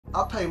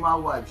I pay my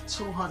wife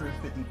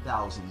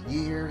 $250,000 a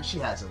year. She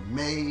has a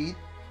maid.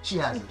 She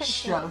has a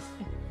chef.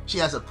 She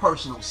has a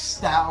personal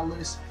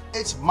stylist.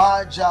 It's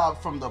my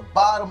job from the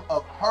bottom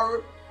of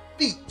her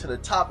feet to the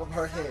top of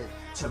her head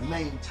to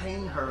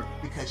maintain her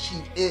because she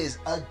is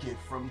a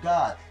gift from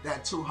God.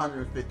 That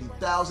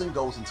 $250,000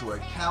 goes into an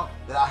account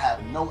that I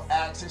have no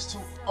access to,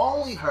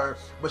 only her,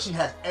 but she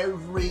has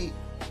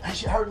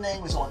her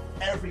name is on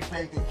every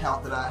bank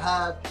account that I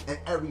have and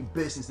every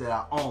business that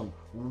I own.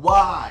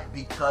 Why?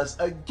 Because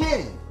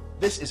again,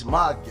 this is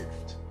my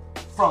gift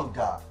from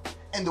God.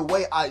 And the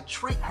way I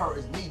treat her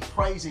is me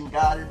praising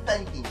God and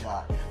thanking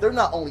God. They're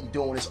not only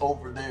doing this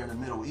over there in the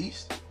Middle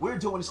East, we're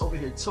doing this over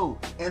here too.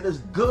 And there's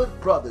good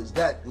brothers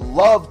that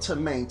love to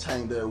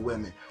maintain their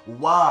women.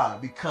 Why?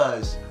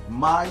 Because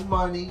my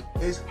money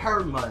is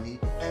her money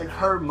and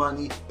her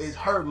money is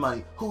her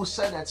money. Who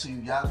said that to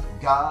you, y'all?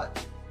 God.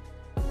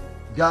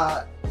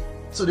 God.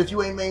 So if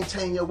you ain't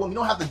maintaining your woman, you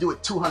don't have to do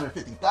it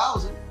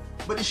 250,000.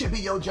 But it should be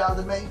your job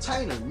to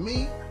maintain her.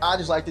 Me, I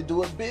just like to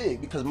do it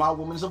big because my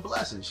woman is a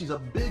blessing. She's a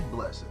big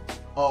blessing.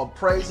 All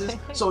praises.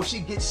 So if she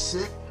gets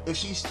sick, if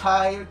she's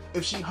tired,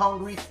 if she's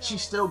hungry,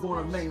 she's still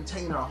going to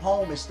maintain her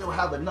home and still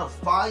have enough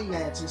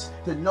finances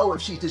to know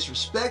if she's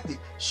disrespected,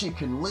 she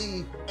can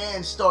leave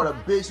and start a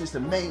business to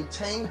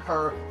maintain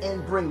her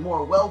and bring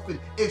more wealth in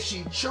if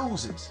she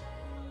chooses.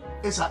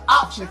 It's an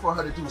option for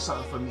her to do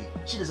something for me.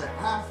 She doesn't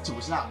have to.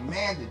 It's not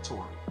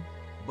mandatory.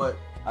 But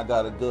I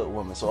got a good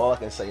woman, so all I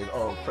can say is,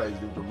 oh, praise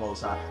be the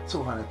Most High.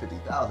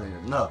 250,000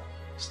 ain't enough.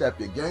 Step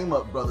your game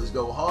up, brothers.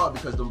 Go hard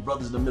because them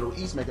brothers in the Middle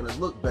East making us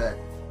look bad.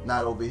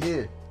 Not over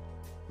here.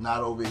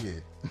 Not over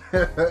here.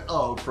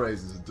 All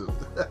praises, dude.